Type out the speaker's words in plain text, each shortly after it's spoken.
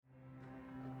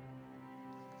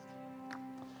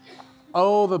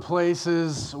Oh, the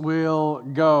places we'll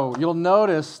go. You'll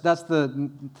notice that's the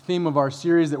theme of our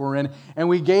series that we're in. And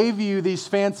we gave you these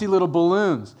fancy little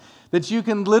balloons that you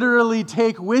can literally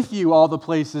take with you all the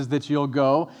places that you'll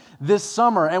go this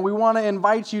summer. And we want to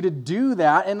invite you to do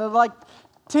that and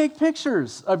take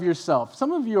pictures of yourself.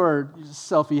 Some of you are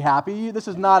selfie happy. This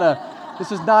is not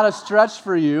a stretch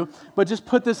for you, but just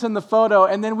put this in the photo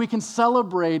and then we can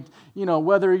celebrate,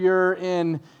 whether you're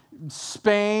in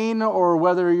Spain or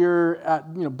whether you're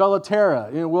at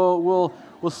Bellaterra.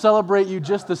 We'll celebrate you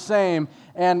just the same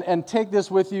and take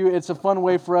this with you. It's a fun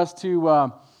way for us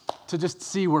to just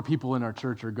see where people in our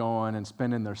church are going and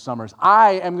spending their summers.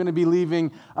 I am going to be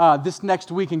leaving this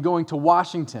next week and going to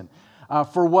Washington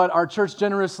for what our church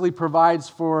generously provides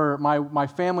for my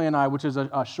family and I, which is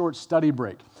a short study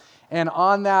break. And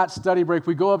on that study break,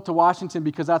 we go up to Washington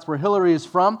because that's where Hillary is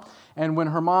from. And when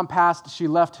her mom passed, she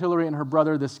left Hillary and her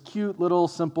brother this cute little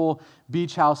simple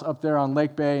beach house up there on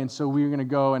Lake Bay. And so we're going to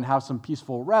go and have some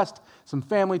peaceful rest, some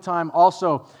family time,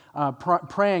 also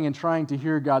praying and trying to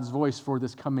hear God's voice for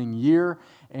this coming year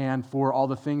and for all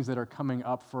the things that are coming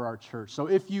up for our church. So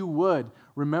if you would,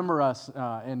 remember us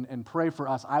and pray for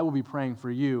us. I will be praying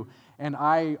for you. And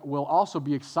I will also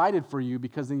be excited for you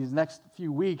because these next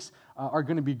few weeks are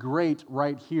going to be great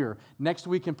right here. Next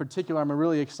week in particular, I'm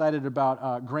really excited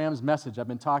about Graham's message.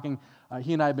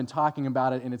 He and I have been talking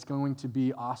about it, and it's going to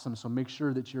be awesome. So make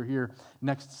sure that you're here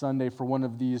next Sunday for one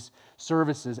of these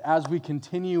services as we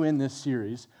continue in this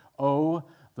series, Oh,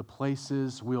 the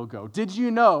Places We'll Go. Did you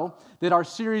know that our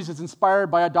series is inspired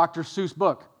by a Dr. Seuss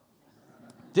book?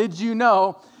 Did you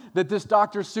know that this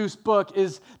Dr. Seuss book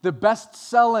is the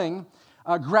best-selling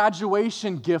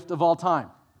graduation gift of all time?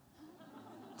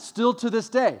 Still to this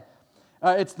day.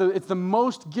 It's the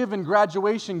most given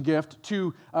graduation gift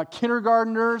to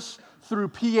kindergartners through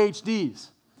PhDs.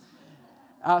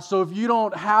 So if you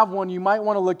don't have one, you might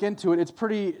want to look into it. It's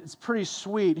pretty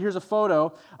sweet. Here's a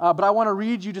photo, but I want to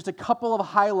read you just a couple of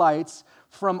highlights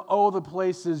from Oh, the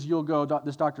Places You'll Go,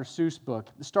 this Dr. Seuss book.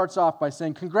 It starts off by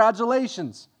saying,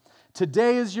 "Congratulations.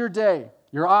 Today is your day.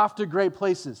 You're off to great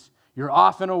places. You're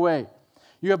off and away.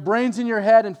 You have brains in your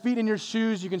head and feet in your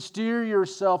shoes. You can steer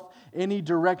yourself any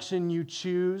direction you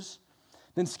choose."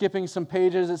 Then skipping some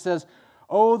pages, it says,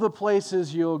 "Oh, the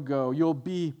places you'll go. You'll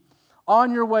be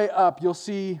on your way up.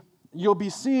 You'll be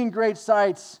seeing great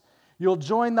sights. You'll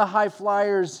join the high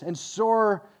flyers and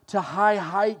soar to high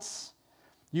heights.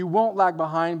 You won't lag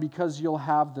behind because you'll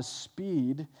have the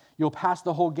speed. You'll pass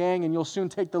the whole gang and you'll soon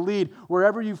take the lead.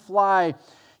 Wherever you fly,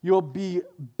 you'll be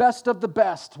best of the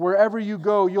best. Wherever you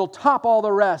go, you'll top all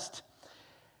the rest.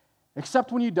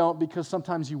 Except when you don't, because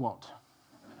sometimes you won't."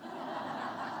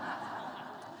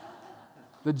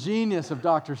 The genius of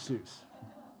Dr. Seuss.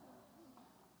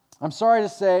 I'm sorry to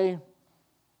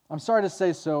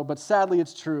say so, but sadly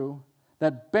it's true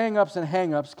that bang-ups and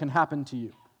hang-ups can happen to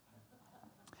you.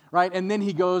 Right? And then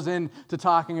he goes into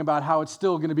talking about how it's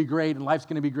still going to be great and life's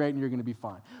going to be great and you're going to be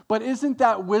fine. But isn't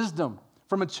that wisdom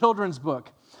from a children's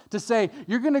book to say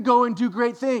you're going to go and do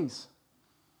great things?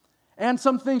 And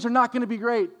some things are not going to be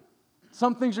great.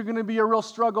 Some things are going to be a real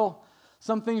struggle.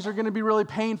 Some things are going to be really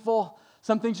painful.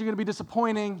 Some things are going to be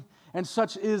disappointing. And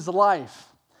such is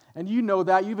life. And you know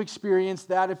that. You've experienced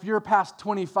that. If you're past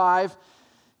 25,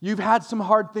 you've had some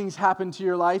hard things happen to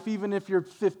your life. Even if you're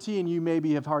 15, you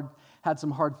maybe have had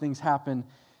some hard things happen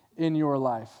in your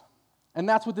life. And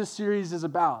that's what this series is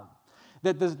about.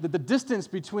 That the distance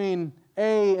between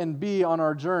A and B on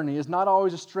our journey is not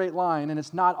always a straight line, and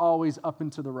it's not always up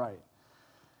and to the right.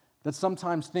 That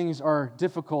sometimes things are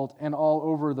difficult and all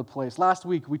over the place. Last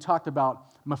week, we talked about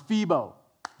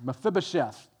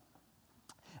Mephibosheth,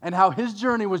 and how his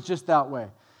journey was just that way.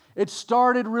 It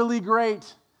started really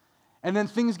great, and then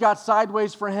things got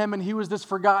sideways for him, and he was this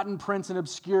forgotten prince in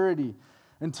obscurity,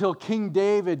 until King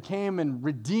David came and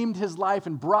redeemed his life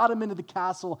and brought him into the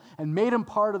castle and made him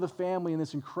part of the family in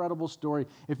this incredible story.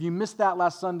 If you missed that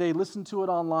last Sunday, listen to it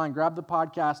online. Grab the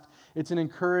podcast. It's an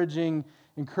encouraging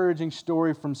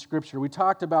story from Scripture. We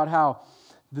talked about how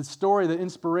the story, the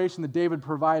inspiration that David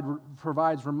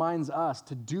provides reminds us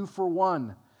to do for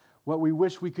one what we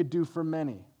wish we could do for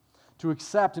many, to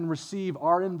accept and receive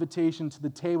our invitation to the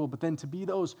table, but then to be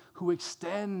those who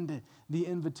extend the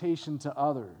invitation to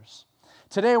others.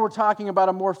 Today we're talking about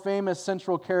a more famous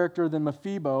central character than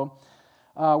Mephibosheth.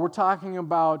 We're talking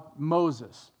about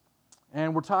Moses.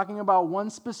 And we're talking about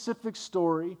one specific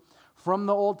story from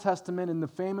the Old Testament in the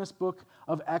famous book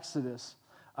of Exodus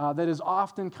that is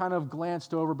often kind of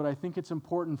glanced over, but I think it's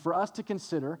important for us to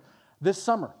consider this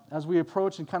summer as we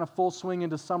approach and kind of full swing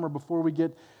into summer before we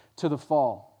get to the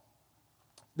fall.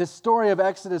 This story of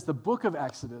Exodus, the book of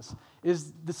Exodus,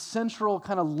 is the central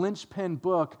kind of linchpin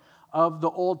book of the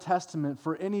Old Testament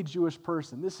for any Jewish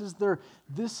person. This is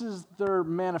their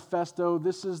manifesto,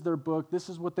 this is their book, this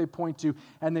is what they point to,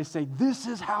 and they say, this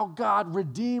is how God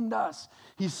redeemed us.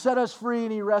 He set us free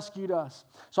and He rescued us.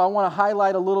 So I want to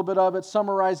highlight a little bit of it,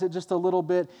 summarize it just a little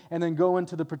bit, and then go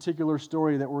into the particular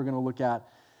story that we're going to look at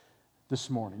this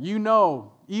morning. You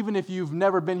know, even if you've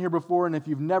never been here before and if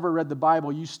you've never read the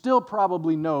Bible, you still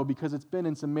probably know, because it's been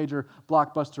in some major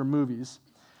blockbuster movies,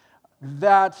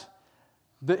 that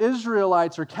the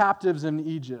Israelites are captives in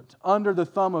Egypt under the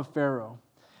thumb of Pharaoh.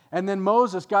 And then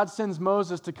God sends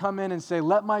Moses to come in and say,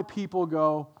 let my people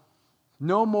go.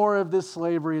 No more of this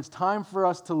slavery. It's time for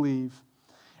us to leave.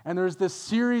 And there's this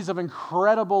series of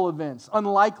incredible events,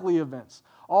 unlikely events,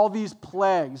 all these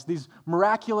plagues, these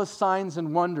miraculous signs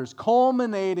and wonders,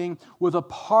 culminating with a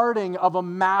parting of a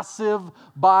massive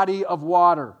body of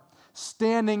water,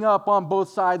 standing up on both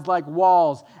sides like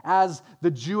walls as the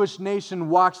Jewish nation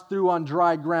walks through on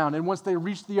dry ground. And once they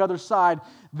reach the other side,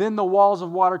 then the walls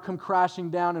of water come crashing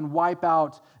down and wipe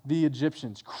out the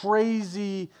Egyptians.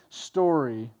 Crazy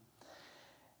story.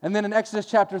 And then in Exodus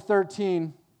chapter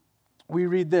 13, we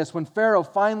read this. When Pharaoh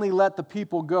finally let the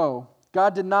people go,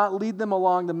 God did not lead them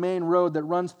along the main road that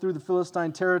runs through the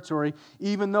Philistine territory,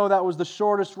 even though that was the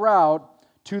shortest route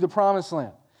to the Promised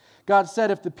Land. God said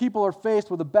if the people are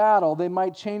faced with a battle, they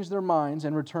might change their minds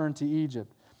and return to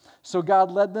Egypt. So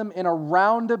God led them in a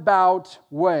roundabout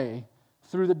way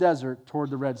through the desert toward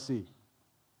the Red Sea.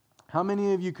 How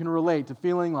many of you can relate to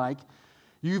feeling like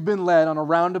you've been led on a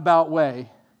roundabout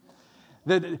way?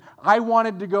 That I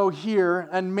wanted to go here,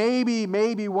 and maybe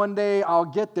one day I'll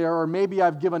get there, or maybe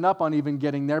I've given up on even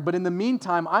getting there, but in the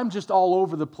meantime, I'm just all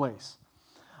over the place.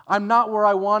 I'm not where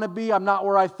I want to be. I'm not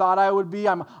where I thought I would be.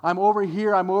 I'm over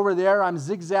here. I'm over there. I'm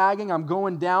zigzagging. I'm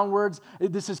going downwards.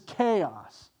 This is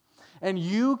chaos. And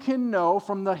you can know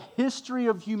from the history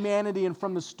of humanity and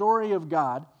from the story of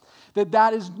God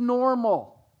that is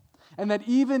normal. And that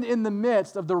even in the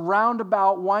midst of the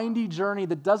roundabout, windy journey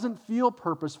that doesn't feel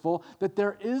purposeful, that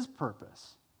there is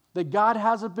purpose. That God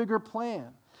has a bigger plan.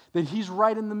 That He's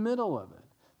right in the middle of it.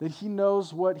 That He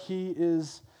knows what He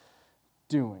is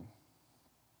doing.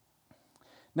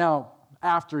 Now,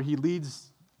 after He leads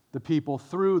the people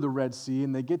through the Red Sea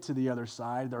and they get to the other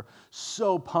side, they're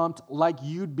so pumped, like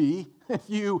you'd be if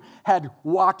you had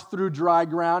walked through dry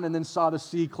ground and then saw the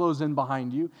sea close in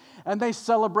behind you. And they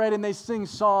celebrate and they sing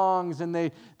songs and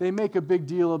they make a big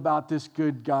deal about this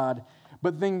good God.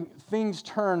 But then things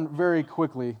turn very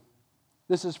quickly.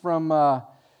 This is from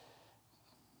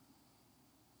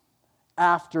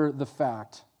after the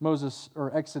fact.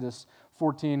 Exodus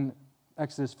 14,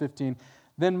 Exodus 15.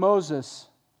 Then Moses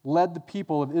led the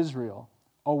people of Israel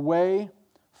away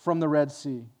from the Red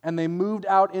Sea, and they moved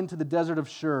out into the desert of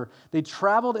Shur. They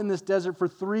traveled in this desert for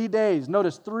 3 days.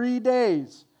 Notice, 3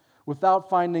 days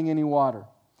without finding any water.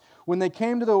 When they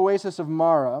came to the oasis of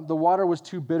Marah, the water was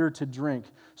too bitter to drink,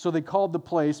 so they called the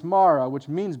place Marah, which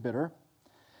means bitter.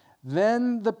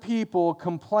 Then the people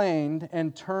complained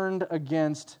and turned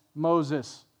against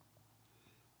Moses.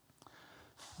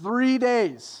 3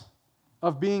 days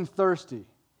of being thirsty.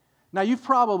 Now, you've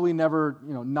probably never,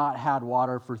 not had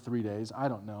water for 3 days. I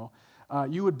don't know.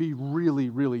 You would be really,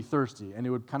 really thirsty, and it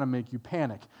would kind of make you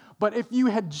panic. But if you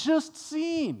had just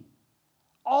seen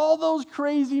all those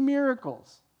crazy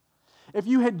miracles, if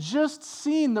you had just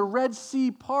seen the Red Sea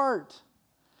part,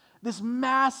 this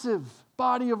massive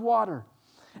body of water,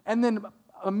 and then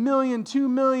 1 million, 2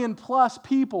 million plus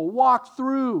people walk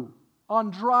through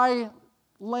on dry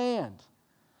land,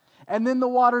 and then the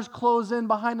waters close in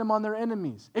behind them on their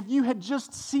enemies. If you had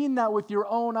just seen that with your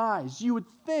own eyes, you would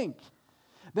think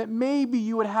that maybe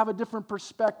you would have a different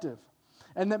perspective,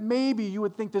 and that maybe you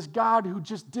would think this God who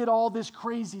just did all this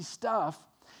crazy stuff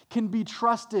can be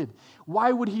trusted.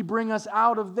 Why would He bring us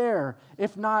out of there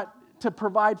if not to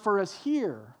provide for us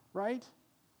here, right?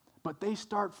 But they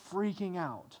start freaking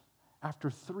out after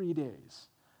 3 days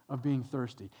of being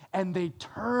thirsty, and they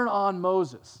turn on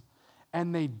Moses,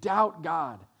 and they doubt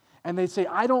God. And they say,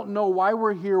 I don't know why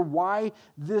we're here, why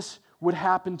this would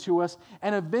happen to us.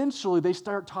 And eventually they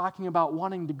start talking about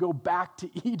wanting to go back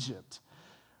to Egypt,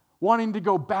 wanting to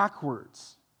go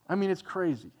backwards. I mean, it's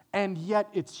crazy. And yet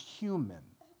it's human,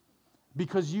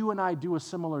 because you and I do a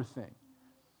similar thing.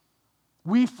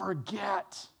 We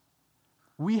forget.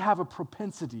 We have a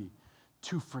propensity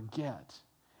to forget,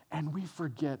 and we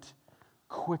forget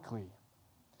quickly.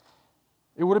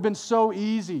 It would have been so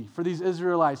easy for these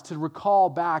Israelites to recall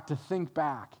back, to think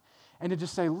back, and to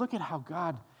just say, look at how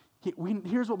God,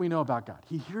 here's what we know about God.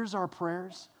 He hears our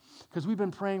prayers. because we've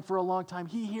been praying for a long time.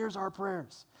 He hears our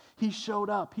prayers. He showed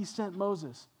up. He sent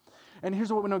Moses. And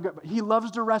here's what we know. He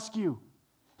loves to rescue.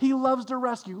 He loves to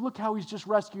rescue. Look how he's just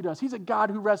rescued us. He's a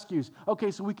God who rescues. Okay,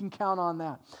 so we can count on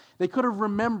that. They could have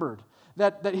remembered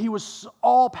that he was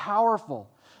all-powerful.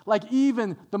 Like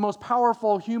even the most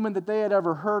powerful human that they had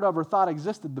ever heard of or thought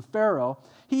existed, the Pharaoh,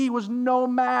 he was no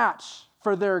match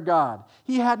for their God.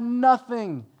 He had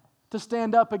nothing to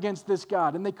stand up against this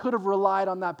God. And they could have relied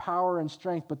on that power and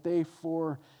strength, but they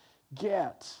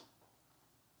forget.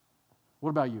 What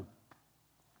about you?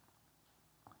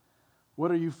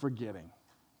 What are you forgetting?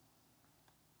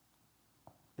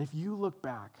 If you look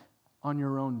back on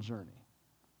your own journey,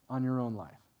 on your own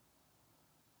life,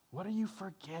 what are you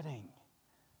forgetting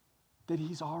that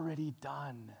he's already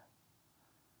done?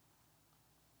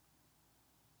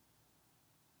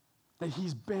 That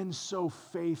he's been so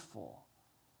faithful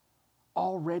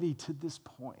already to this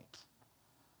point.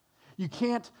 You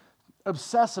can't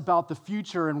obsess about the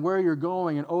future and where you're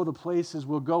going and the places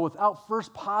we'll go without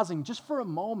first pausing just for a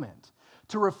moment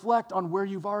to reflect on where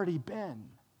you've already been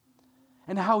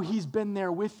and how he's been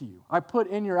there with you. I put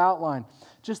in your outline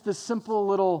just this simple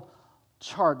little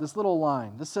chart, this little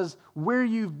line that says where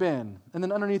you've been, and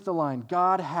then underneath the line,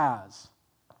 God has.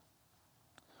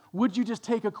 Would you just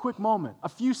take a quick moment, a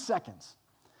few seconds,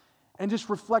 and just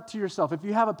reflect to yourself? If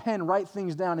you have a pen, write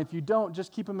things down. If you don't,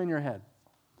 just keep them in your head.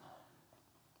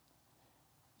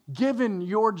 Given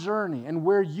your journey and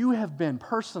where you have been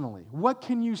personally, what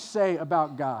can you say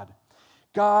about God?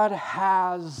 God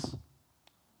has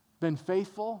been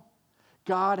faithful.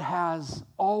 God has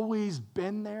always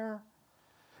been there.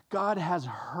 God has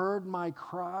heard my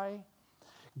cry.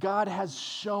 God has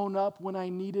shown up when I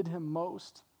needed him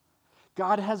most.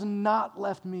 God has not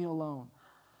left me alone.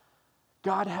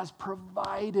 God has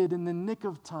provided in the nick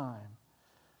of time.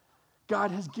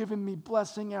 God has given me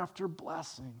blessing after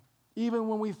blessing. Even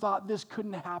when we thought this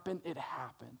couldn't happen, it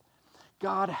happened.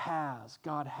 God has,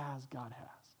 God has, God has.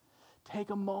 Take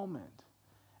a moment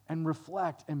and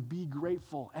reflect and be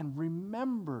grateful and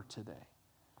remember today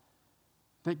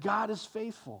that God is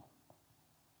faithful.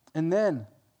 And then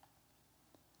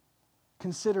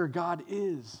consider God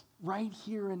is right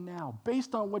here and now.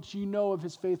 Based on what you know of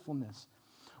his faithfulness,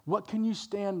 what can you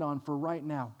stand on for right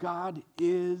now? God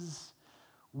is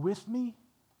with me.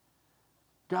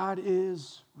 God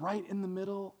is right in the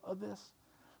middle of this.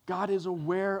 God is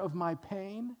aware of my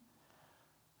pain.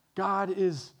 God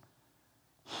is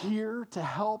here to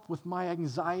help with my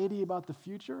anxiety about the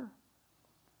future.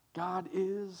 God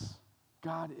is,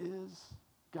 God is,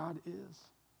 God is.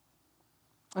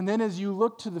 And then as you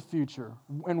look to the future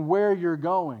and where you're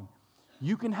going,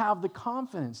 you can have the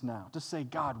confidence now to say,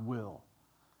 God will.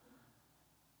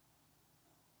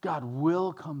 God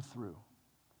will come through.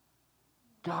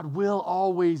 God will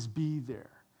always be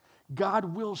there.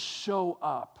 God will show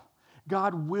up.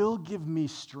 God will give me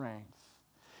strength.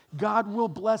 God will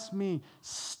bless me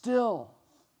still.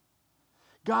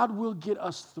 God will get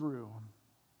us through.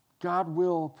 God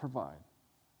will provide.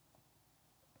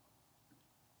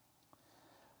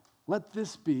 Let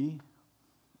this be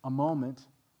a moment,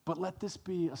 but let this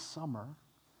be a summer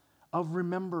of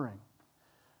remembering.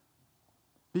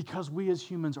 Because we as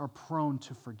humans are prone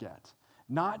to forget.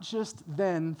 Not just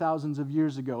then, thousands of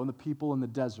years ago, and the people in the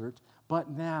desert, but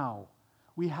now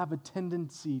we have a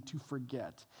tendency to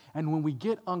forget. And when we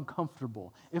get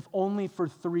uncomfortable, if only for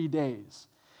 3 days,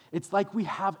 it's like we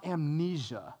have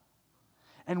amnesia.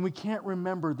 And we can't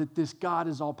remember that this God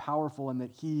is all-powerful and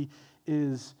that he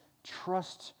is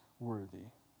trustworthy.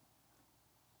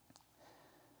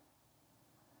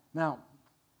 Now,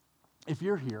 if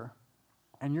you're here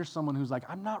and you're someone who's like,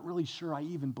 I'm not really sure I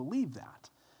even believe that.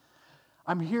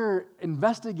 I'm here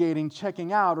investigating,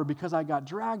 checking out, or because I got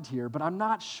dragged here, but I'm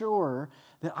not sure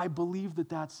that I believe that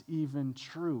that's even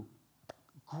true.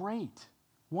 Great.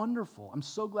 Wonderful. I'm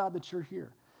so glad that you're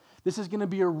here. This is going to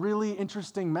be a really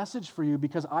interesting message for you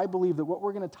because I believe that what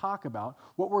we're going to talk about,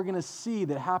 what we're going to see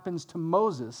that happens to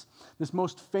Moses, this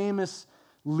most famous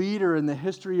leader in the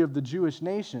history of the Jewish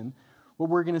nation,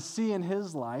 what we're going to see in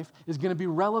his life is going to be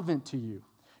relevant to you.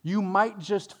 You might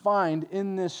just find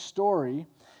in this story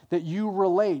that you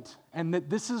relate, and that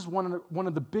this is one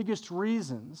of the biggest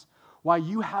reasons why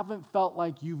you haven't felt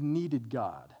like you've needed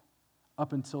God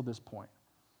up until this point.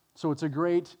 So it's a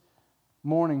great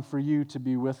morning for you to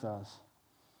be with us.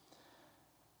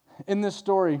 In this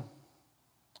story,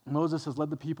 Moses has led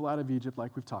the people out of Egypt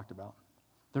like we've talked about.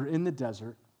 They're in the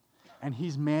desert, and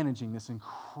he's managing this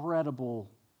incredible,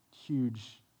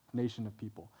 huge nation of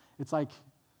people. It's like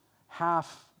a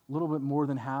little bit more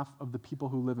than half of the people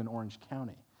who live in Orange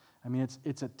County. I mean,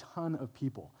 it's a ton of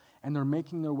people, and they're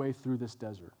making their way through this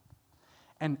desert.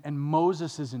 and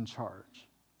Moses is in charge.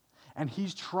 And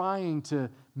he's trying to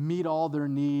meet all their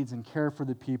needs and care for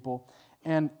the people.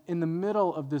 And in the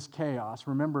middle of this chaos,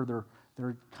 remember,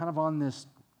 they're kind of on this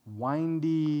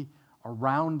windy, a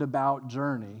roundabout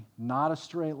journey, not a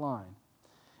straight line.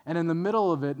 And in the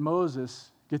middle of it,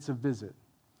 Moses gets a visit.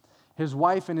 His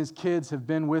wife and his kids have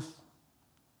been with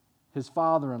his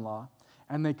father-in-law,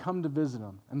 and they come to visit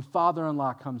him. And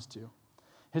father-in-law comes too.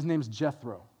 His name's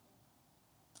Jethro.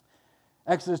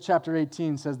 Exodus chapter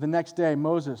 18 says, the next day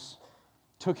Moses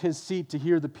took his seat to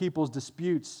hear the people's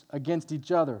disputes against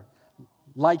each other,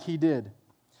 like he did.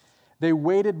 They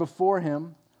waited before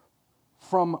him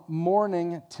from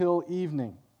morning till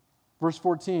evening. Verse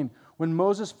 14, when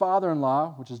Moses'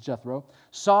 father-in-law, which is Jethro,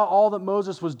 saw all that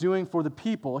Moses was doing for the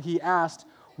people, he asked,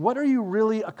 what are you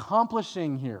really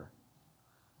accomplishing here?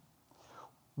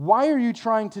 Why are you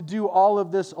trying to do all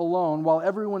of this alone while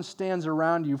everyone stands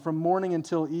around you from morning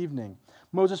until evening?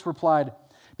 Moses replied,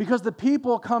 because the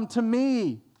people come to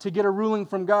me to get a ruling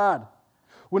from God.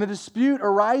 When a dispute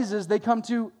arises, they come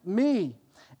to me,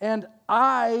 and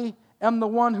I am the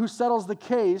one who settles the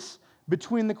case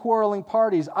between the quarreling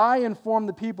parties. I inform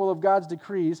the people of God's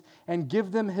decrees and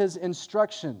give them his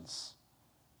instructions.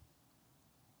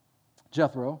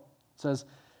 Jethro says,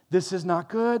 this is not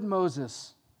good,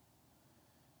 Moses.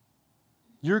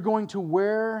 You're going to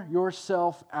wear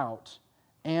yourself out,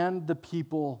 and the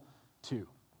people too.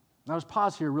 Now, let's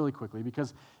pause here really quickly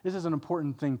because this is an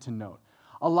important thing to note.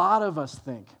 A lot of us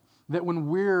think that when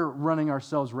we're running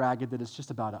ourselves ragged, that it's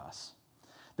just about us.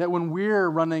 That when we're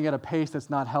running at a pace that's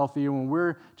not healthy, when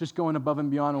we're just going above and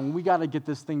beyond, and when we got to get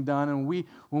this thing done, and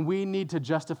when we need to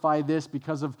justify this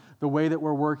because of the way that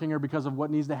we're working or because of what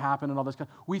needs to happen and all this,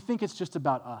 we think it's just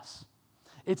about us.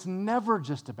 It's never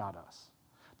just about us.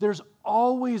 There's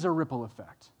always a ripple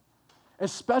effect,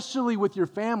 especially with your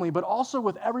family, but also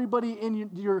with everybody in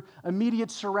your immediate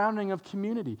surrounding of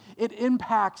community. It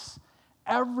impacts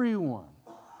everyone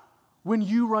when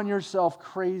you run yourself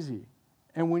crazy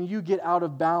and when you get out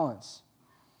of balance.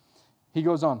 He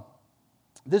goes on,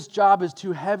 this job is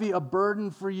too heavy a burden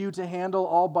for you to handle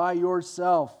all by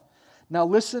yourself. Now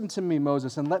listen to me,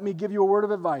 Moses, and let me give you a word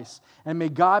of advice, and may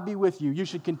God be with you. You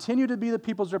should continue to be the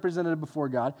people's representative before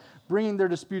God, bringing their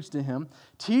disputes to him.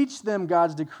 Teach them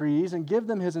God's decrees and give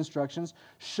them his instructions.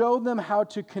 Show them how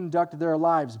to conduct their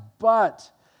lives. But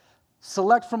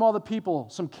select from all the people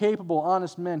some capable,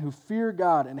 honest men who fear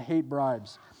God and hate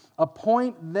bribes.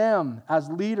 Appoint them as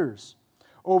leaders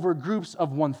over groups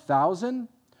of 1,000,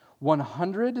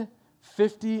 100,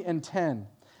 50, and 10.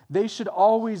 They should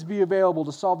always be available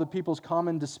to solve the people's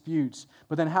common disputes,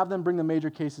 but then have them bring the major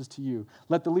cases to you.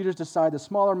 Let the leaders decide the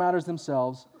smaller matters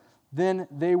themselves. Then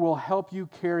they will help you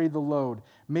carry the load,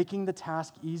 making the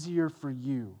task easier for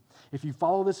you. If you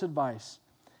follow this advice,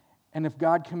 and if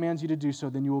God commands you to do so,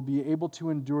 then you will be able to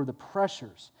endure the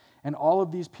pressures, and all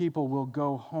of these people will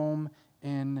go home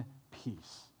in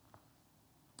peace.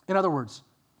 In other words,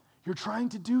 you're trying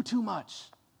to do too much.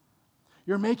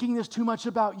 You're making this too much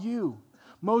about you.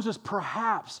 Moses,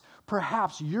 perhaps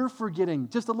you're forgetting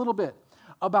just a little bit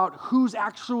about who's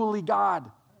actually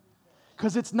God,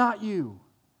 because it's not you.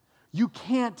 You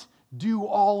can't do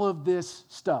all of this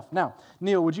stuff. Now,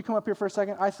 Neil, would you come up here for a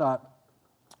second? I thought,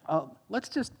 let's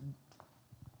just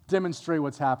demonstrate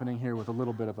what's happening here with a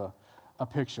little bit of a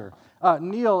picture.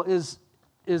 Neil is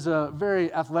a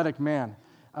very athletic man,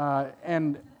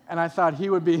 and I thought he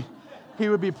would be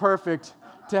perfect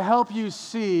to help you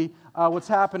see what's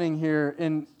happening here.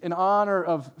 In honor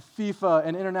of FIFA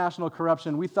and international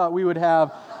corruption, we thought we would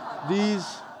have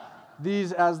these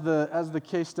as the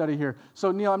case study here.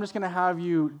 So Neil, I'm just going to have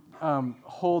you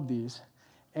hold these,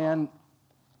 and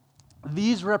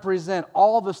these represent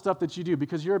all the stuff that you do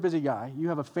because you're a busy guy. You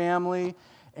have a family,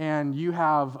 and you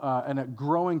have a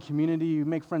growing community. You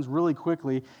make friends really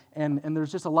quickly, and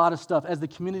there's just a lot of stuff. As the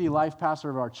community life pastor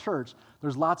of our church,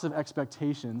 there's lots of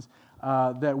expectations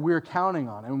that we're counting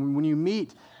on. And when you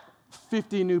meet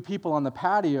 50 new people on the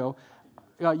patio,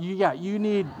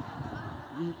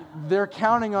 they're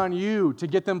counting on you to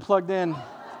get them plugged in.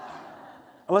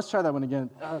 Let's try that one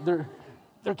again.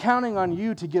 They're counting on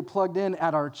you to get plugged in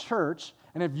at our church,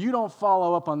 and if you don't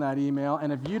follow up on that email,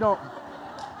 and if you don't,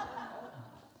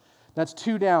 that's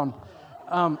 2 down.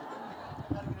 How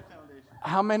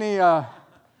many?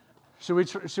 Should we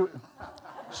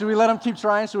let them keep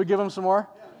trying? Should we give them some more?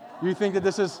 You think that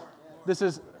this is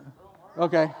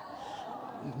okay?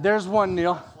 There's one,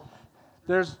 Neil.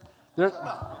 There's,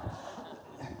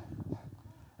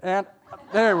 and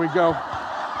there we go.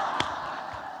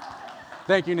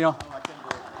 Thank you, Neil.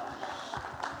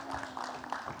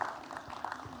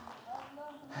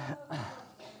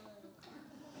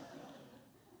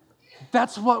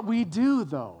 That's what we do,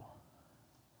 though.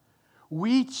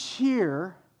 We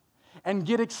cheer and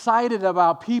get excited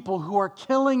about people who are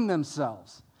killing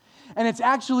themselves. And it's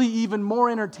actually even more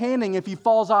entertaining if he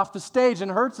falls off the stage and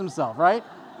hurts himself, right?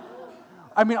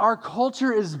 I mean, our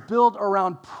culture is built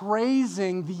around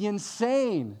praising the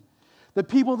insane. The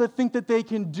people that think that they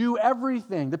can do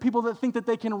everything. The people that think that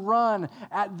they can run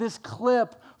at this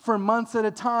clip for months at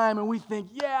a time. And we think,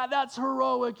 yeah, that's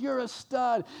heroic. You're a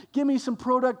stud. Give me some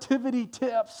productivity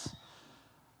tips.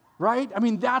 Right? I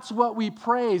mean, that's what we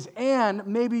praise. And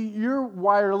maybe you're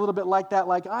wired a little bit like that,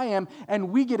 like I am,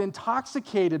 and we get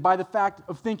intoxicated by the fact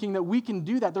of thinking that we can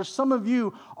do that. There's some of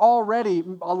you already,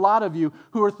 a lot of you,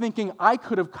 who are thinking, I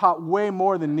could have caught way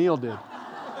more than Neil did.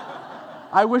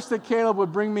 I wish that Caleb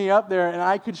would bring me up there and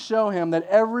I could show him that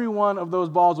every one of those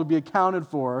balls would be accounted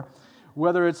for,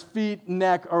 whether it's feet,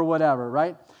 neck, or whatever,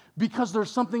 right? Because there's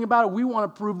something about it. We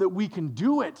want to prove that we can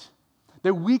do it.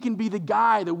 That we can be the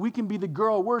guy, that we can be the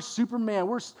girl. We're Superman.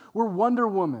 We're Wonder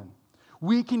Woman.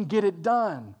 We can get it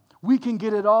done. We can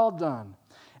get it all done.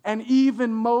 And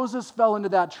even Moses fell into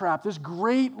that trap, this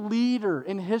great leader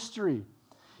in history.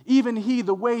 Even he,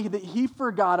 the way that he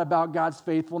forgot about God's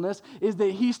faithfulness is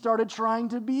that he started trying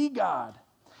to be God.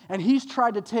 And he's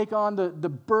tried to take on the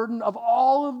burden of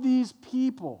all of these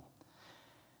people.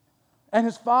 And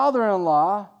his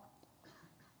father-in-law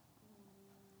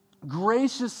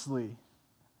graciously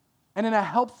and in a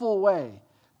helpful way,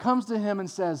 comes to him and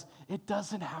says, it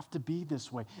doesn't have to be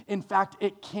this way. In fact,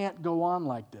 it can't go on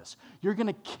like this. You're going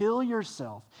to kill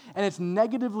yourself, and it's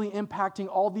negatively impacting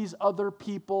all these other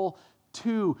people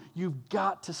too. You've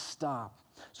got to stop.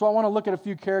 So I want to look at a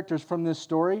few characters from this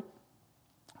story.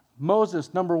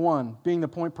 Moses, number one, being the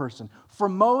point person. For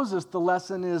Moses, the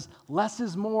lesson is less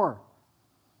is more.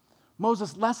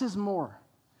 Moses, less is more.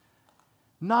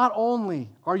 Not only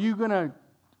are you going to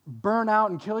burn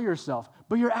out and kill yourself,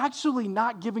 but you're actually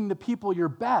not giving the people your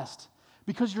best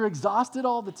because you're exhausted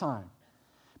all the time,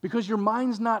 because your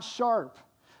mind's not sharp,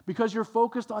 because you're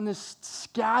focused on this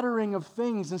scattering of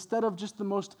things instead of just the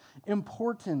most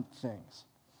important things.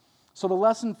 So the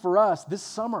lesson for us this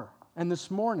summer and this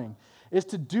morning is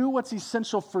to do what's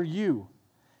essential for you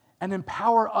and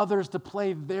empower others to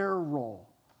play their role.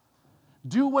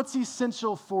 Do what's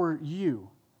essential for you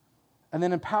and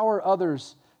then empower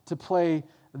others to play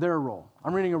their role.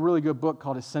 I'm reading a really good book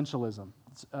called Essentialism.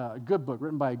 It's a good book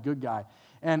written by a good guy.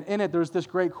 And in it, there's this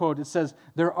great quote. It says,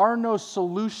 there are no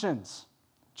solutions,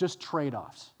 just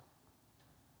trade-offs.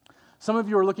 Some of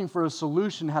you are looking for a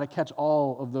solution how to catch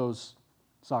all of those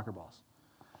soccer balls.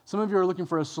 Some of you are looking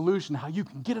for a solution how you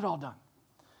can get it all done.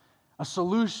 A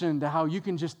solution to how you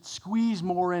can just squeeze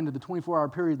more into the 24-hour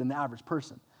period than the average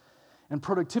person. And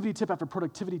productivity tip after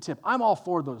productivity tip. I'm all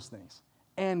for those things.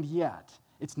 And yet,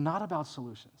 it's not about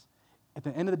solutions. At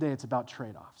the end of the day, it's about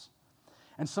trade-offs.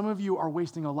 And some of you are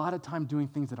wasting a lot of time doing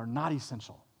things that are not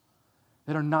essential,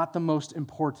 that are not the most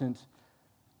important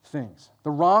things. The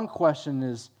wrong question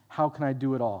is, how can I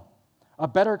do it all? A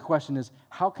better question is,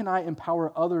 how can I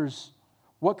empower others?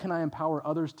 What can I empower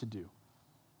others to do?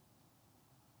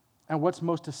 And what's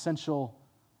most essential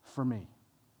for me?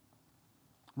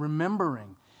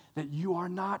 Remembering that you are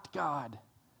not God,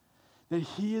 that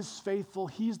He is faithful.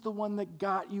 He's the one that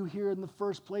got you here in the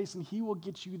first place, and He will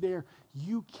get you there.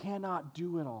 You cannot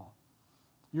do it all.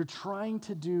 You're trying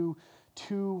to do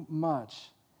too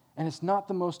much, and it's not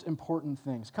the most important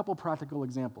things. A couple practical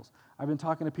examples. I've been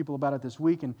talking to people about it this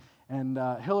week, and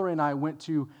Hillary and I went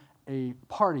to a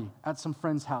party at some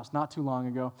friend's house not too long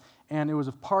ago, and it was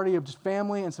a party of just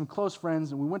family and some close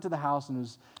friends, and we went to the house, and it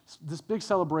was this big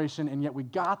celebration, and yet we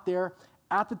got there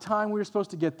at the time we were supposed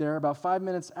to get there, about 5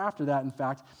 minutes after that, in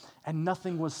fact, and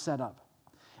nothing was set up.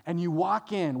 And we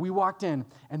walked in,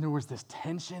 and there was this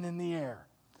tension in the air.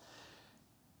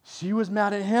 She was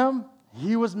mad at him,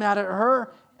 he was mad at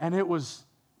her, and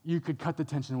you could cut the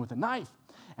tension with a knife.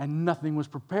 And nothing was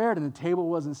prepared, and the table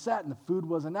wasn't set, and the food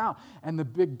wasn't out, and the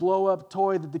big blow-up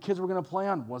toy that the kids were going to play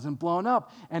on wasn't blown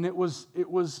up, and it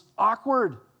was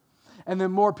awkward. And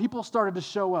then more people started to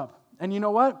show up. And you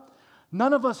know what?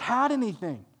 None of us had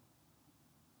anything.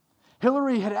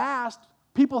 Hillary had asked,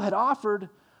 people had offered,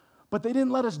 but they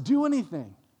didn't let us do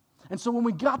anything. And so when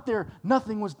we got there,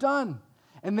 nothing was done.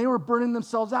 And they were burning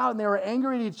themselves out, and they were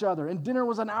angry at each other, and dinner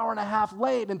was an hour and a half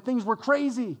late, and things were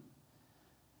crazy.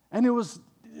 And it was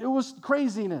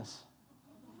craziness.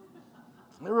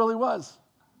 It really was.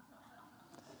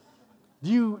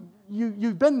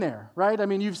 You've been there, right? I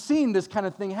mean, you've seen this kind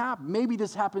of thing happen. Maybe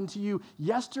this happened to you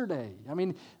yesterday. I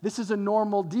mean, this is a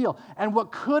normal deal. And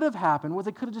what could have happened was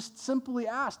they could have just simply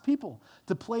asked people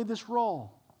to play this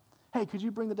role. Hey, could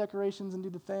you bring the decorations and do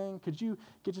the thing? Could you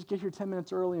just get here 10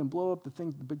 minutes early and blow up the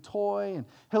big toy? And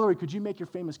Hillary, could you make your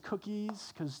famous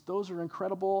cookies? Because those are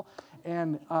incredible.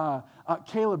 And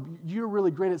Caleb, you're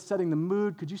really great at setting the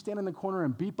mood. Could you stand in the corner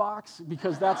and beatbox?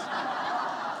 Because that's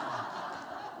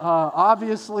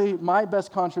obviously my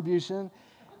best contribution.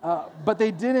 But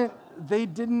they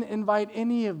didn't invite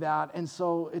any of that, and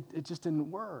so it just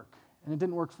didn't work. And it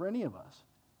didn't work for any of us.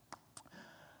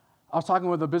 I was talking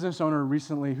with a business owner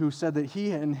recently who said that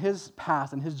he, in his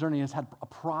past and his journey, has had a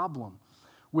problem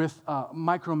with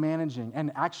micromanaging, and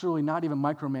actually not even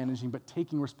micromanaging, but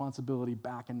taking responsibility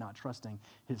back and not trusting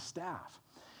his staff.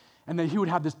 And that he would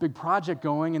have this big project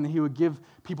going, and he would give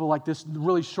people like this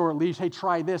really short leash, hey,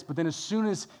 try this, but then as soon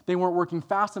as they weren't working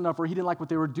fast enough or he didn't like what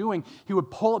they were doing, he would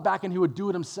pull it back and he would do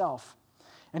it himself.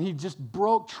 And he just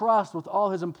broke trust with all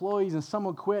his employees, and some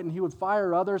would quit, and he would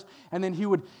fire others. And then he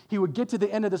would get to the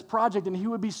end of this project, and he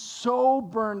would be so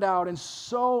burned out and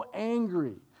so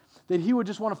angry that he would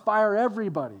just want to fire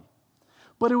everybody.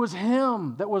 But it was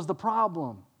him that was the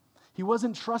problem. He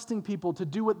wasn't trusting people to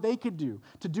do what they could do,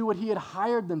 to do what he had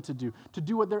hired them to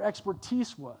do what their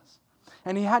expertise was.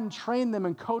 And he hadn't trained them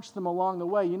and coached them along the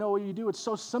way. You know what you do? It's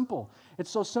so simple. It's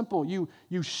so simple. You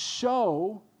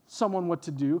show someone what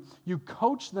to do, you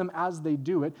coach them as they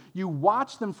do it, you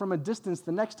watch them from a distance the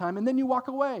next time, and then you walk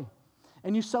away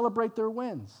and you celebrate their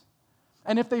wins.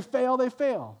 And if they fail, they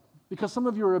fail. Because some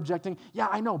of you are objecting, yeah,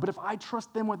 I know, but if I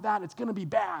trust them with that, it's going to be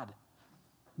bad.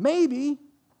 Maybe.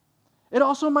 It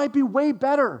also might be way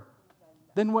better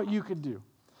than what you could do.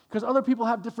 Because other people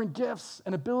have different gifts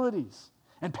and abilities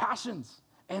and passions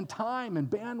and time and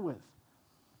bandwidth.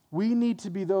 We need to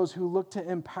be those who look to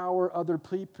empower other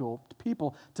people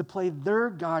to play their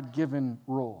God-given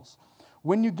roles.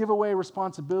 When you give away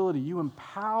responsibility, you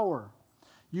empower,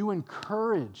 you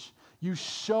encourage, you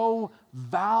show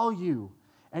value,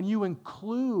 and you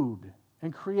include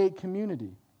and create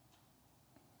community.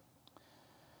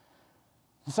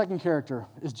 The second character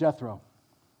is Jethro.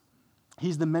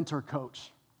 He's the mentor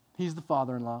coach. He's the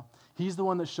father-in-law. He's the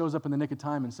one that shows up in the nick of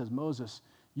time and says, Moses,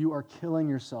 you are killing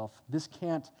yourself. This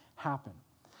can't happen.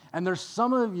 And there's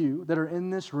some of you that are in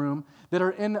this room that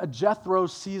are in a Jethro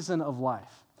season of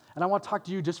life. And I want to talk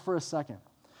to you just for a second.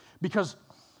 Because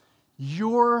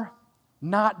you're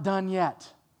not done yet.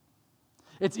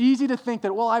 It's easy to think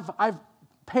that, well, I've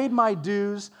paid my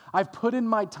dues, I've put in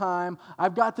my time,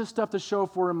 I've got this stuff to show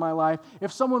for in my life.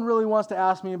 If someone really wants to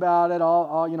ask me about it,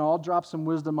 I'll drop some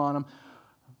wisdom on them.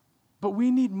 But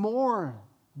we need more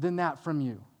than that from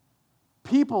you.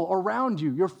 People around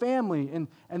you, your family,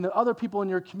 and the other people in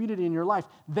your community, in your life,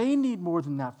 they need more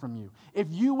than that from you. If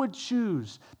you would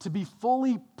choose to be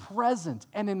fully present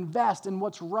and invest in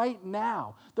what's right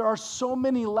now, there are so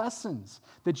many lessons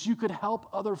that you could help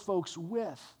other folks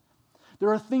with. There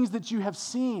are things that you have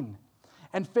seen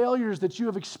and failures that you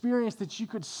have experienced that you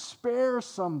could spare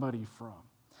somebody from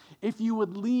if you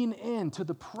would lean into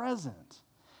the present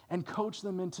and coach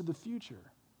them into the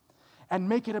future. And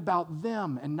make it about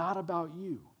them and not about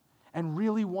you, and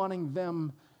really wanting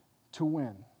them to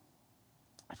win.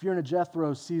 If you're in a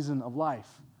Jethro season of life,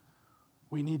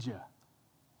 we need you.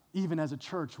 Even as a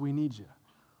church, we need you.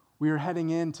 We are heading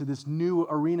into this new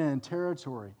arena and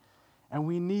territory, and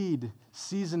we need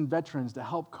seasoned veterans to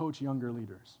help coach younger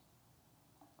leaders.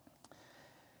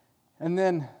 And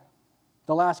then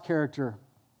the last character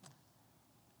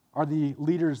are the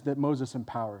leaders that Moses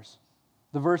empowers.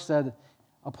 The verse said,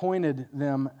 appointed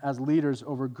them as leaders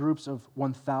over groups of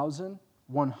 1,000,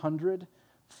 100,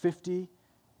 50,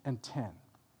 and 10.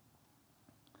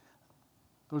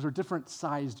 Those are different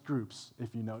sized groups,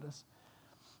 if you notice,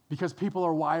 because people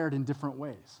are wired in different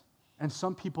ways. And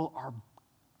some people are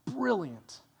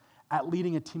brilliant at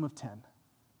leading a team of 10.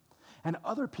 And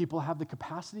other people have the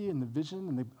capacity and the vision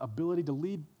and the ability to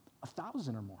lead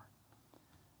 1,000 or more.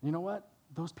 You know what?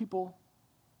 Those people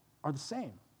are the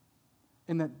same,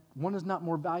 in that one is not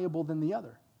more valuable than the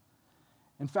other.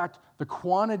 In fact, the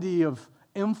quantity of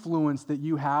influence that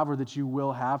you have or that you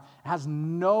will have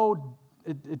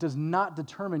it does not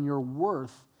determine your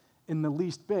worth in the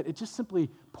least bit. It just simply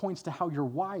points to how you're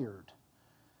wired.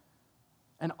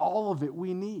 And all of it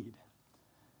we need.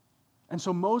 And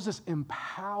so Moses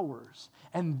empowers,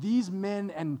 and these men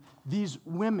and these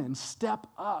women step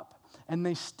up, and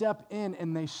they step in,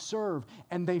 and they serve,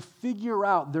 and they figure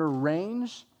out their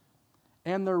range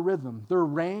and their rhythm. Their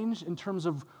range in terms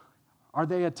of, are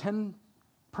they a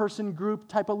 10-person group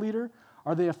type of leader?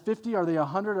 Are they a 50? Are they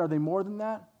 100? Are they more than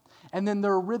that? And then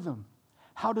their rhythm.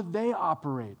 How do they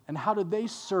operate? And how do they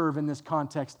serve in this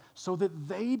context so that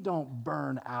they don't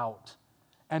burn out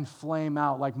and flame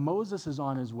out like Moses is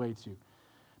on his way to?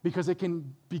 because it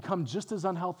can become just as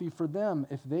unhealthy for them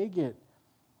if they get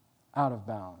out of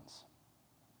balance.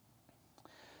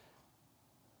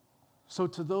 So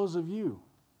to those of you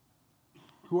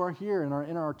who are here and are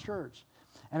in our church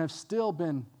and have still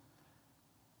been,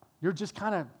 you're just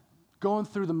kind of going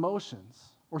through the motions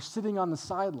or sitting on the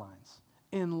sidelines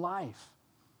in life,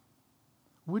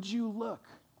 would you look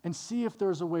and see if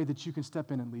there's a way that you can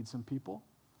step in and lead some people,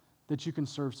 that you can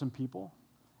serve some people?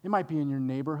 It might be in your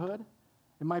neighborhood.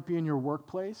 It might be in your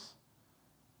workplace.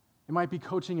 It might be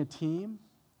coaching a team.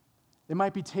 It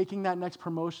might be taking that next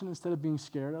promotion instead of being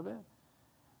scared of it.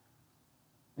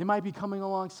 It might be coming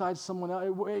alongside someone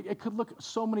else. It could look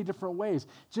so many different ways.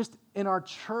 Just in our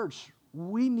church,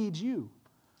 we need you.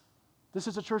 This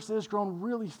is a church that has grown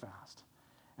really fast.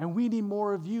 And we need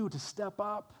more of you to step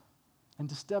up and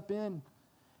to step in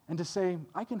and to say,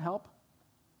 I can help.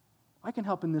 I can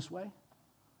help in this way.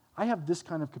 I have this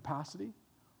kind of capacity.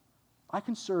 I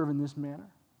can serve in this manner.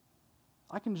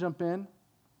 I can jump in.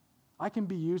 I can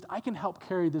be used. I can help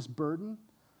carry this burden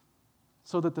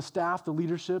so that the staff, the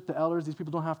leadership, the elders, these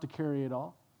people don't have to carry it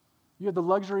all. You have the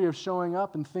luxury of showing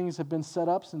up and things have been set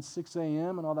up since 6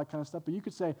 a.m. and all that kind of stuff, but you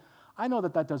could say, I know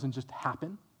that doesn't just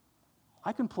happen.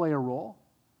 I can play a role.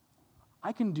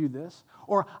 I can do this.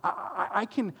 Or I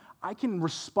can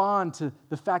respond to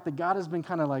the fact that God has been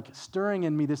kind of like stirring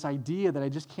in me this idea that I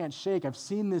just can't shake. I've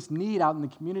seen this need out in the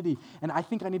community, and I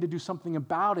think I need to do something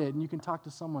about it, and you can talk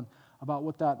to someone about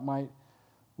what that might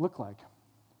look like.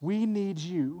 We need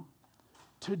you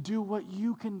to do what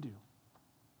you can do.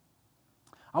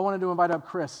 I wanted to invite up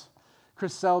Chris.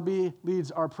 Chris Selby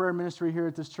leads our prayer ministry here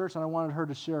at this church, and I wanted her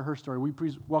to share her story. Will you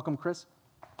please welcome Chris?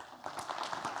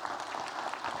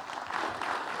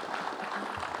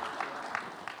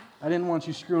 I didn't want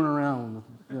you screwing around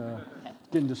with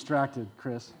getting distracted,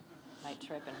 Chris. Might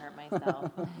trip and hurt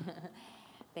myself.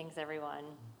 Thanks, everyone.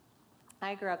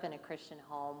 I grew up in a Christian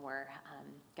home where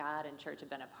God and church have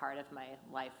been a part of my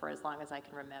life for as long as I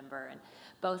can remember. And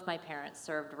both my parents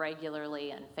served regularly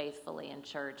and faithfully in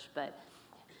church, but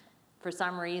for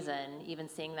some reason, even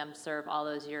seeing them serve all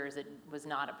those years, it was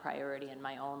not a priority in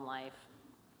my own life.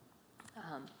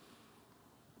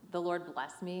 The Lord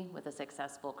blessed me with a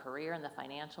successful career in the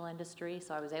financial industry,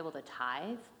 so I was able to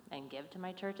tithe and give to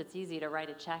my church. It's easy to write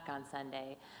a check on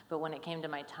Sunday, but when it came to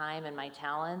my time and my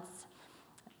talents,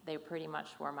 they pretty much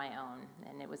were my own,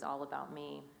 and it was all about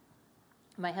me.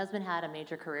 My husband had a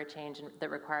major career change that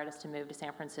required us to move to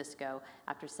San Francisco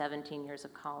after 17 years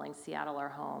of calling Seattle our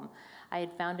home. I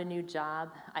had found a new job.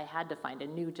 I had to find a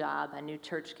new job, a new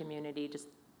church community, just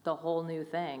the whole new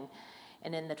thing.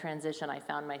 And in the transition, I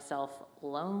found myself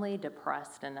lonely,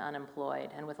 depressed, and unemployed,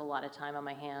 and with a lot of time on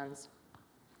my hands.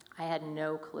 I had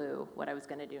no clue what I was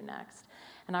going to do next.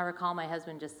 And I recall my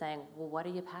husband just saying, well, what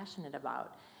are you passionate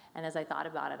about? And as I thought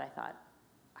about it, I thought,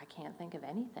 I can't think of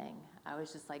anything. I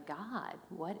was just like, God,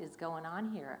 what is going on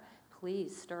here?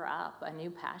 Please stir up a new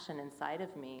passion inside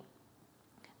of me.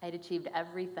 I had achieved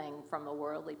everything from a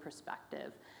worldly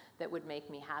perspective that would make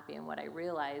me happy. And what I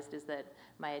realized is that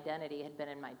my identity had been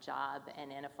in my job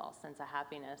and in a false sense of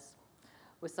happiness.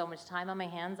 With so much time on my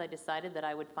hands, I decided that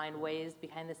I would find ways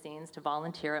behind the scenes to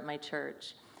volunteer at my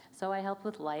church. So I helped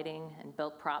with lighting and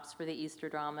built props for the Easter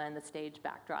drama and the stage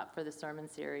backdrop for the sermon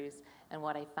series. And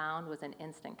what I found was an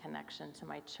instant connection to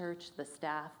my church, the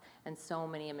staff, and so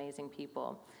many amazing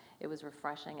people. It was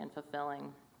refreshing and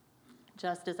fulfilling.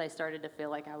 Just as I started to feel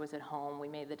like I was at home, we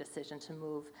made the decision to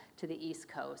move to the East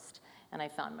Coast, and I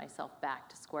found myself back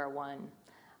to square one.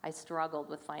 I struggled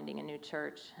with finding a new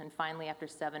church, and finally, after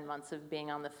 7 months of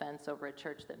being on the fence over a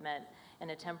church that met in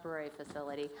a temporary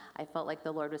facility, I felt like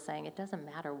the Lord was saying, it doesn't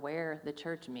matter where the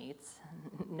church meets.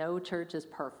 No church is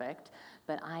perfect,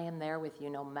 but I am there with you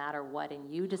no matter what, and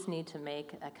you just need to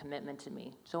make a commitment to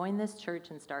me. Join this church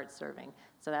and start serving.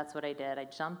 So that's what I did. I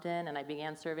jumped in, and I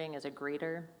began serving as a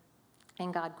greeter.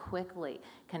 And God quickly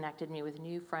connected me with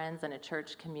new friends and a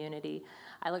church community.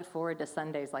 I looked forward to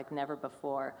Sundays like never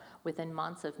before. Within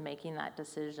months of making that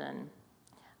decision,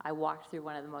 I walked through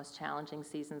one of the most challenging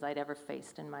seasons I'd ever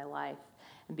faced in my life.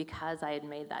 And because I had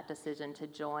made that decision to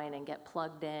join and get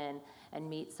plugged in and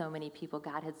meet so many people,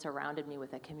 God had surrounded me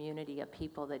with a community of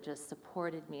people that just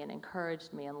supported me and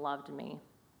encouraged me and loved me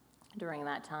during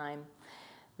that time.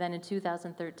 Then in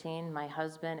 2013, my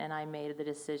husband and I made the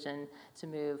decision to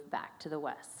move back to the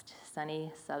West,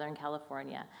 sunny Southern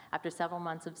California. After several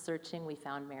months of searching, we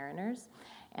found Mariners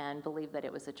and believed that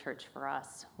it was a church for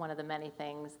us. One of the many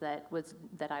things that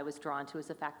I was drawn to was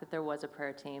the fact that there was a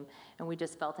prayer team, and we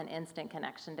just felt an instant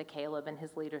connection to Caleb and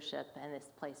his leadership, and this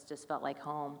place just felt like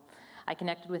home. I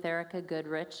connected with Erica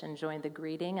Goodrich and joined the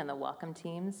greeting and the welcome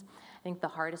teams. I think the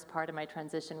hardest part of my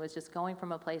transition was just going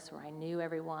from a place where I knew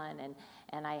everyone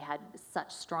and I had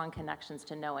such strong connections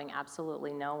to knowing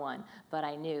absolutely no one, but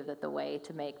I knew that the way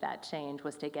to make that change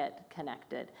was to get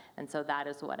connected, and so that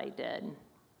is what I did.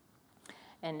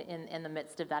 And in the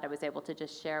midst of that, I was able to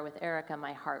just share with Erica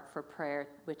my heart for prayer,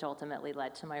 which ultimately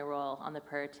led to my role on the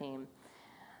prayer team.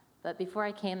 But before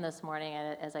I came this morning,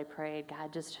 as I prayed,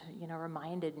 God just,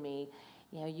 reminded me,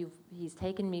 He's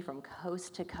taken me from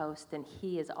coast to coast, and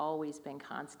He has always been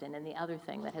constant. And the other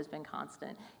thing that has been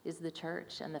constant is the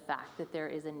church and the fact that there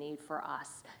is a need for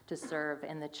us to serve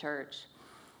in the church.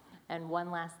 And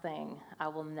one last thing, I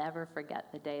will never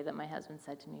forget the day that my husband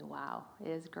said to me, "Wow, it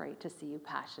is great to see you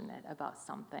passionate about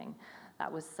something."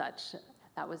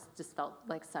 Just felt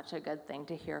like such a good thing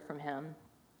to hear from him.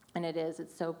 And it is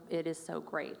so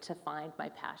great to find my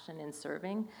passion in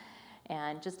serving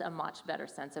and just a much better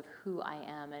sense of who I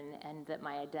am and that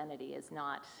my identity is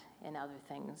not in other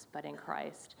things but in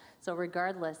Christ. So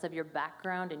regardless of your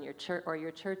background and your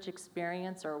church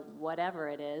experience or whatever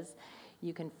it is,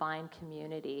 you can find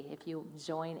community if you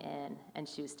join in and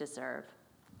choose to serve.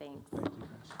 Thanks. Thank you,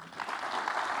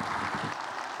 guys.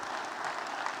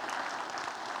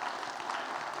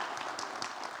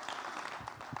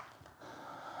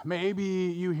 Maybe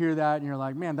you hear that and you're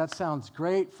like, man, that sounds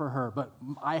great for her, but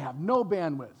I have no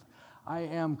bandwidth. I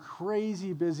am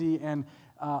crazy busy and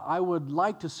I would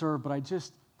like to serve, but I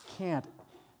just can't.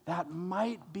 That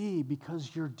might be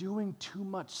because you're doing too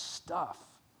much stuff.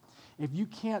 If you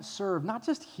can't serve, not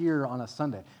just here on a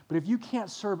Sunday, but if you can't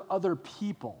serve other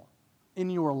people in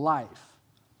your life,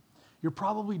 you're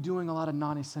probably doing a lot of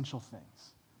non-essential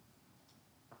things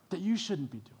that you shouldn't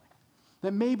be doing.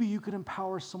 That maybe you could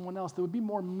empower someone else that would be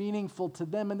more meaningful to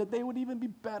them and that they would even be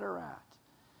better at.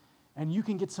 And you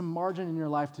can get some margin in your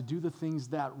life to do the things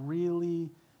that really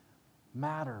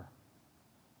matter.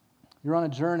 You're on a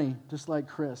journey, just like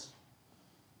Chris.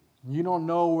 You don't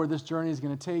know where this journey is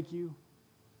going to take you.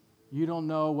 You don't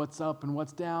know what's up and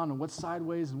what's down and what's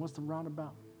sideways and what's the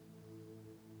roundabout.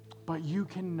 But you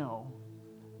can know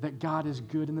that God is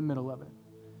good in the middle of it.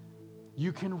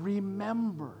 You can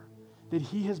remember that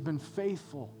He has been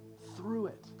faithful through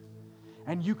it.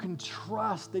 And you can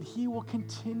trust that He will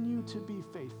continue to be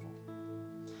faithful.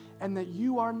 And that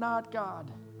you are not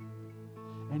God.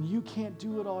 And you can't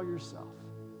do it all yourself.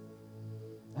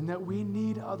 And that we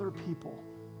need other people.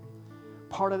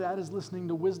 Part of that is listening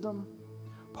to wisdom.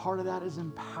 Part of that is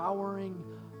empowering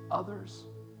others.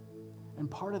 And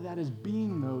part of that is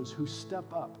being those who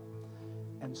step up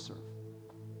and serve.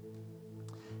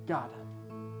 God,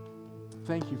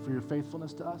 thank you for your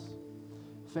faithfulness to us.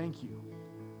 Thank you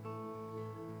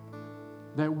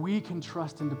that we can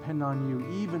trust and depend on you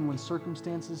even when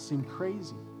circumstances seem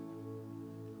crazy.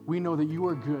 We know that you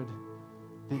are good,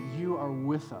 that you are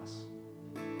with us,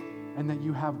 and that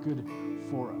you have good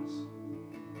for us.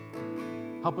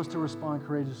 Help us to respond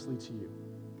courageously to you.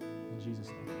 In Jesus'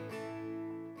 name.